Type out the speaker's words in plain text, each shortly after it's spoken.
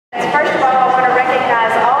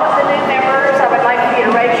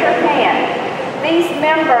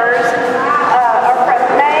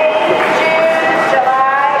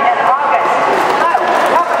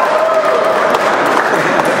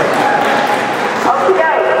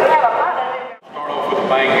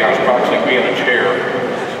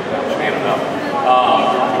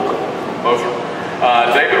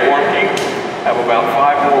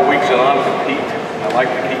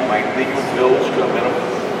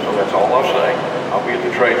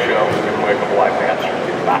trade show. Give away a life answer.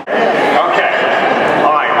 Bye. Okay.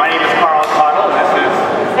 All right. My name is Carl Cottle, and this is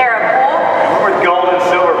Sarah Poole. And we're with gold and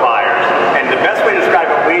silver buyers. And the best way to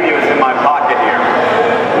describe what we do is in my pocket here.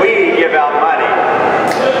 We give out money.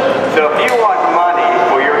 So if you want money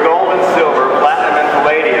for your gold and silver, platinum and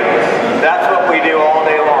palladium, that's what we do all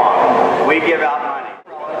day long. We give out money.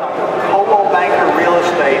 Coldwell Banker Real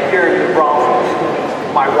Estate here in New Braunfels.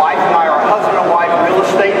 My wife and I are a husband and wife real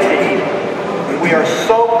estate team. We are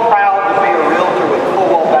so proud to be a realtor with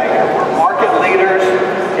Coldwell Banker. We're market leaders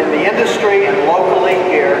in the industry and locally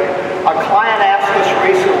here. A client asked us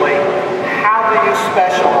recently, how do you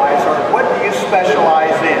specialize, or what do you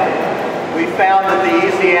specialize in? We found that the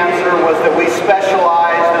easy answer was that we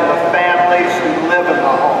specialize in the families who live in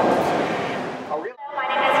the homes. My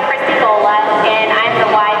name is Christy Gola, and I'm the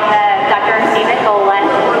wife of Dr. Stephen Gola,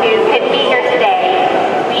 who could be here today.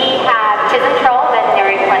 We have Chisholm Trail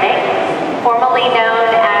Veterinary Clinic, formerly known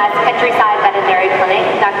as Countryside Veterinary Clinic.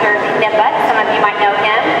 Dr. Knippa, some of you might know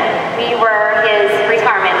him. We were his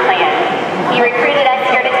retirement plan. He recruited us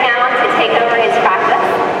here to town to take over his practice,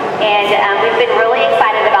 and we've been really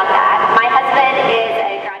excited about that. My husband is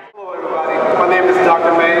a graduate. Hello everybody, my name is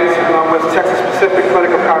Dr. Mays, and I'm with Texas Pacific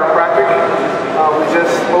Clinic of Chiropractic. We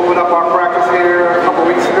just opened up our practice here a couple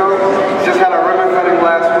weeks ago. We just had our ribbon cutting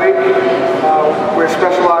last week. We're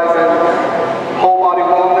specialized in whole body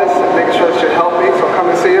wellness and making sure that you're healthy, so come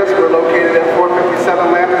and see us. We're located at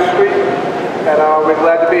 457 Lambert Street, and we're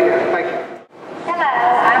glad to be here. Thank you. Hello,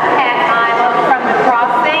 I'm Pat. I'm from The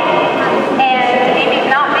Crossing, and if you've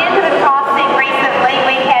not been to The Crossing recently,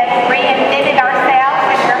 we have reinvented ourselves,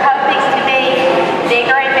 and we're hoping to be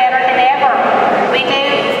bigger and better than ever. We do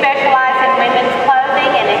specialize in women's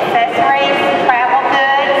clothing and accessories, travel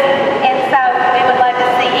goods, and so we would love to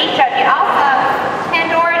see each of you. Also,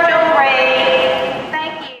 Pandora Jewelry.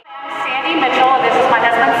 Thank you. I'm Sandy Mitchell, and this is my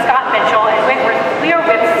husband Scott Mitchell, and we are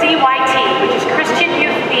with CYT, which is Christian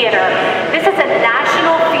Youth Theater. This is a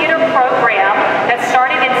national theater program that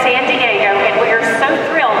started in San Diego, and we are so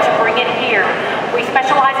thrilled to bring it here. We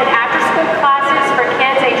specialize in after-school classes for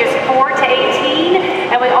kids ages 4 to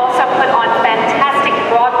 18, and we also put on fantastic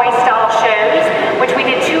Broadway-style shows, which we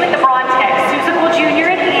did 2 at the Brontex, Susical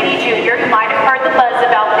Jr. and Annie Jr. You might have heard the buzz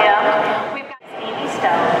about them. We've got Stevie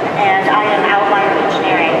Stone, and I am Outlier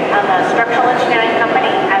Engineering. I'm a structural engineering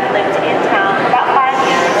company. I've lived in town for about 5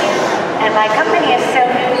 years, and my company is so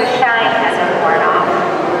new the shine hasn't worn off.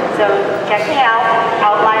 So check me out,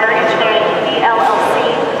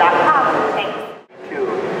 outlierengineeringllc.com. Thanks.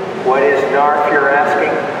 What is NARF, you're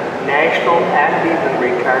asking? National Active and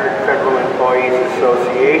Retired Federal Employees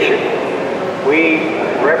Association. We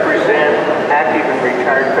represent active and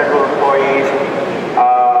retired federal employees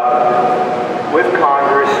with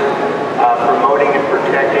Congress, promoting and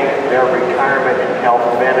protecting their retirement and health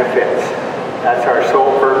benefits. That's our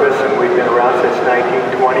sole purpose, and we've been around since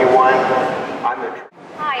 1921.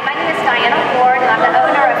 Hi, my name is Diana Ward, and I'm the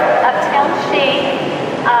owner of Uptown Chic.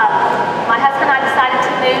 My husband and I decided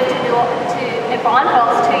to move to New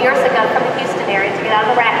Braunfels 2 years ago from the Houston area to get out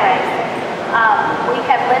of the rat race. We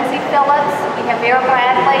have Lindsay Phillips, we have Vera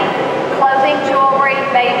Bradley, clothing, jewelry,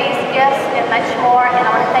 babies, gifts, and much more. And I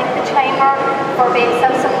want to thank the Chamber for being so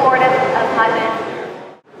supportive of my move.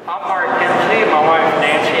 I'm Mark Dempsey. My wife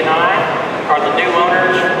Nancy and I are the new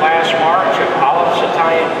owners last March of Olive's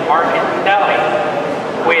Italian Market and Deli.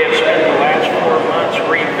 We have spent the last 4 months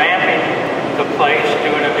revamping the place,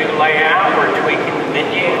 doing a new layout. We're tweaking the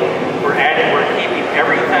menu. We're keeping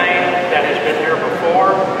everything that has been there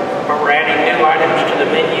before, but we're adding new items to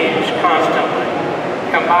the menus constantly.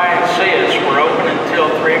 Come by and see us. We're open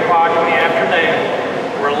until 3 o'clock in the afternoon.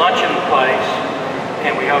 We're a luncheon place,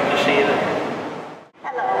 and we hope to see you there.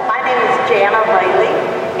 Hello, my name is Jana Rayleigh,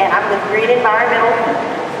 and I'm with Green Environmental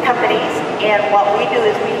Companies, and what we do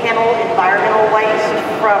is we handle environmental waste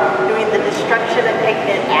from doing the destruction and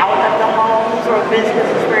taking it out of the homes or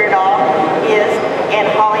businesses where it all is, and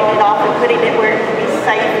hauling it off and putting it where it can be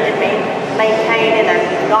safe and maintained in a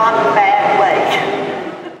non-bad way.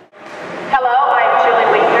 Hello, I'm Julie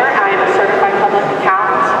Wiegner. I am a certified public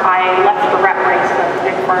accountant. I left the rat race of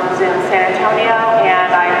big firms in San Antonio, and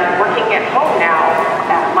I'm working at home now.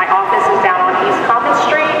 My office is down on East Common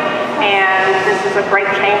Street, and this is a great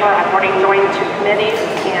chamber. I've already joined 2 committees,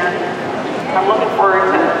 and I'm looking forward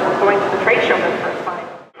to going to the trade show for the first time.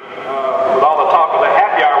 With all the talk of the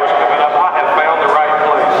happy hours coming up, I have found the right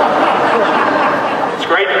place. It's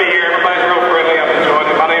great to be here. Everybody's real friendly. I'm enjoying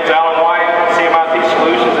it. My name's Alan White. CMIT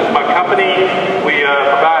Solutions is my company. We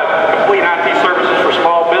provide complete IT services for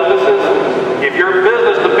small businesses. If your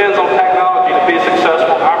business depends on technology to be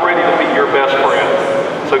successful, I'm ready to be your best friend.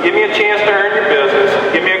 So give me a chance to earn your business.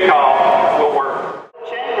 give me a call. We'll work.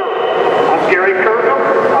 Chamber. I'm Gary Kirkham.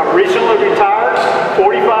 I'm recently retired,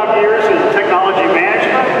 45 years in technology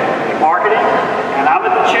management and marketing, and I'm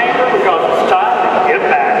at the Chamber because it's time to give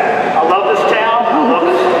back. I love this town. I love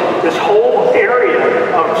this whole area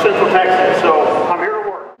of Central Texas, so I'm here to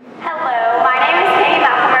work. Hello, my name is Katie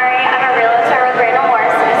McElmurray. I'm a realtor with Randall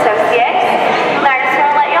Morris & Associates. And I just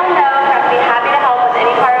want to let y'all know that I'd be happy to help with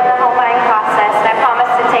any part of the home buying process, and I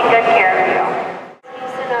promise to take good care of you.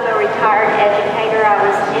 I'm a retired educator. I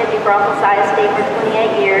was in New Braunfels ISD for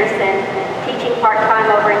 28 years and teaching part-time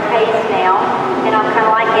over in Hayes now. And I'm kind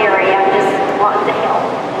of like Gary. I'm just wanting to help,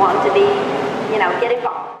 wanting to be, get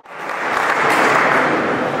involved.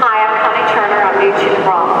 Hi, I'm Connie Turner. I'm new to New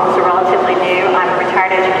Braunfels, so relatively new. I'm a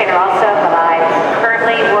retired educator also, but I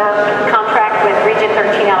currently contract with Region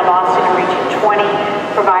 13 out of Austin and Region 20,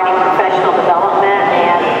 providing professional development.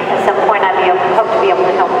 And at some point, hope to be able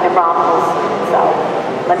to help in New Braunfels. So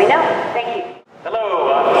let me know. Thank you. Hello,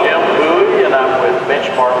 I'm Jim Bowie, and I'm with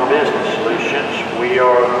Benchmark Business Solutions. We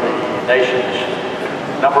are the nation's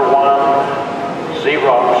 #1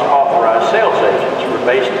 Xerox authorized sales agents. We're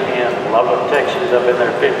based in Lubbock, Texas. I've been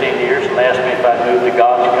there 15 years, and they asked me if I'd move to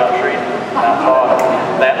God's country. And I thought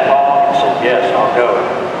that long and said, yes, I'll go.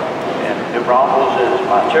 And New Braunfels is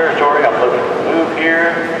my territory. I'm looking to move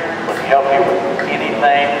here. We can help you with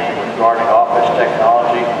anything regarding office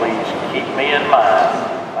technology. Please keep me in mind.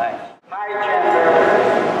 Thanks. Hi, Chamber.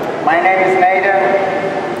 My name is Nathan,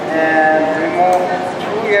 and we moved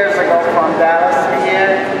 2 years ago from Dallas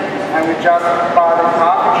here, and we just bought a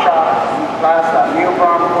coffee shop in Plaza, New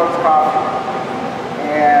Braunfels Coffee.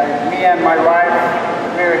 And me and my wife,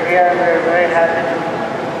 we're here. We're very happy to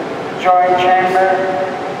join Chamber,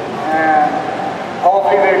 and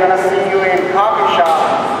hopefully we're going to see you in coffee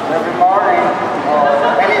shop every morning or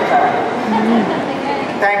anytime.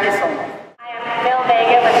 Thank you so much. Bill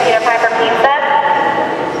Vega with Peter Piper Pizza.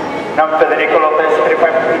 I'm Federico Lopez, Peter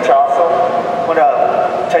Piper Pizza also. I want to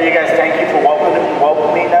tell you guys thank you for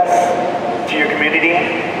welcoming us to your community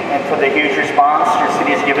and for the huge response your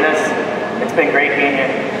city has given us. It's been great being here.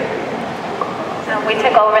 So we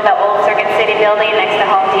took over the old Circuit City building next to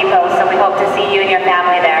Home Depot, so we hope to see you and your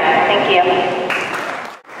family there. Thank you.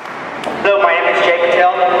 Hello, my name is Jay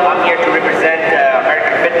Patel. I'm here to represent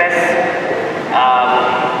American Fitness.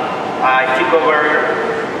 I took over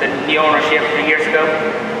the new ownership 3 years ago.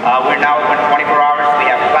 We're now open 24 hours. We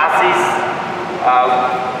have classes.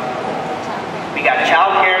 We got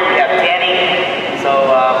childcare. We have tanning. So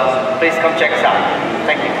please come check us out.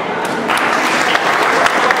 Thank you.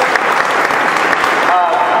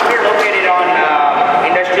 We're located on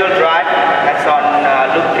Industrial Drive. That's on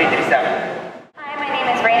Loop 337. Hi, my name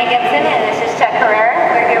is Raina Gibson, and this is Chuck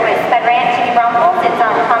Herrera. We're here with Spud Ranch in New Braunfels. It's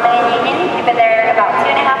on Common and Union. We've been there about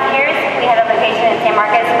 2.5 years. We had a location in San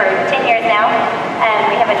Marcos for 10 years now.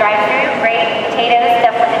 And we have a drive-thru, great potatoes,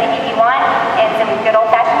 stuffed with anything you want, and some good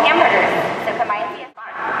old-fashioned hamburgers. So come by and see us.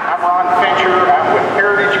 I'm Ron Fincher. I'm with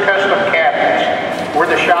Heritage Custom Cabinets. We're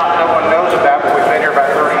the shop no one knows about, but we've been here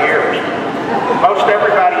about 30 years. Most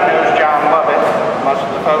everybody knows John Lovett, most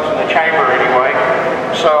of the folks in the chamber anyway.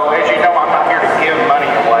 So as you know, I'm not here to give money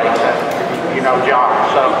away, you know John.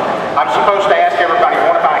 So I'm supposed to ask everybody,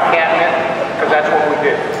 want to buy a cabinet? Because that's what we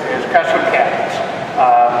do, is custom cabinets.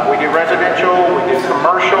 We do residential, we do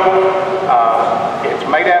commercial. It's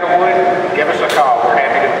made out of wood. Give us a call. We're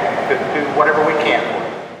happy to do whatever we can.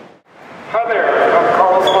 Hi there, I'm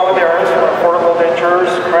Carlos Valadares from Affordable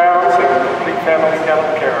Dentures, Crowns, and Complete Family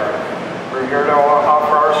Dental Care. We're here to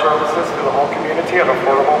offer our services to the whole community at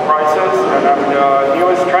affordable prices, and I'm the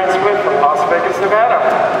newest transplant from Las Vegas, Nevada.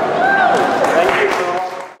 Thank you for the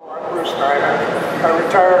welcome. I'm Bruce Snyder. I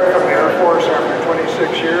retired from the Air Force after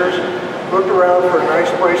 26 years. Looked around for a nice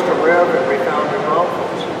place to live, and we found New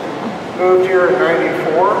Braunfels. Moved here in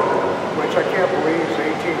 '94, which I can't believe is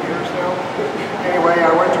 18 years now. Anyway, I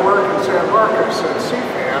went to work in San Marcos at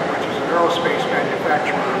CFAN, which is an aerospace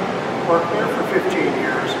manufacturer. Worked there for 15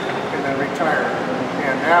 years and then retired.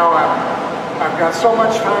 And now I've got so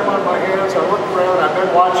much time on my hands. I look around, I've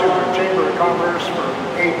been watching the Chamber of Commerce for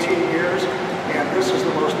 18 years, and this is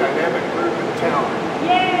the most dynamic group in town.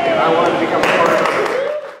 Yay! And I want to become a part of it.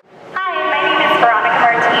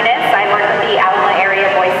 I work with the Alamo Area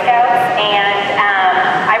Boy Scouts, and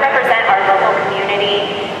I represent our local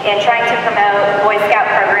community in trying to promote Boy Scout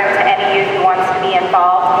program to any youth who wants to be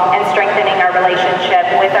involved and strengthening our relationship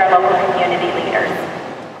with our local community leaders.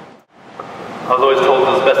 I was always told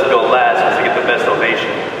it was best to go last because you get the best ovation.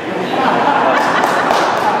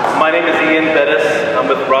 My name is Ian Bettis. I'm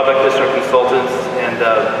with Robeck District Consultants, and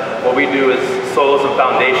what we do is soils and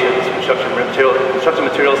foundations, construction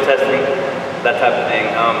materials testing, that type of thing.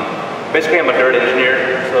 Basically, I'm a dirt engineer,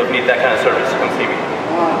 so if you need that kind of service, come see me.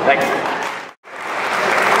 Thanks.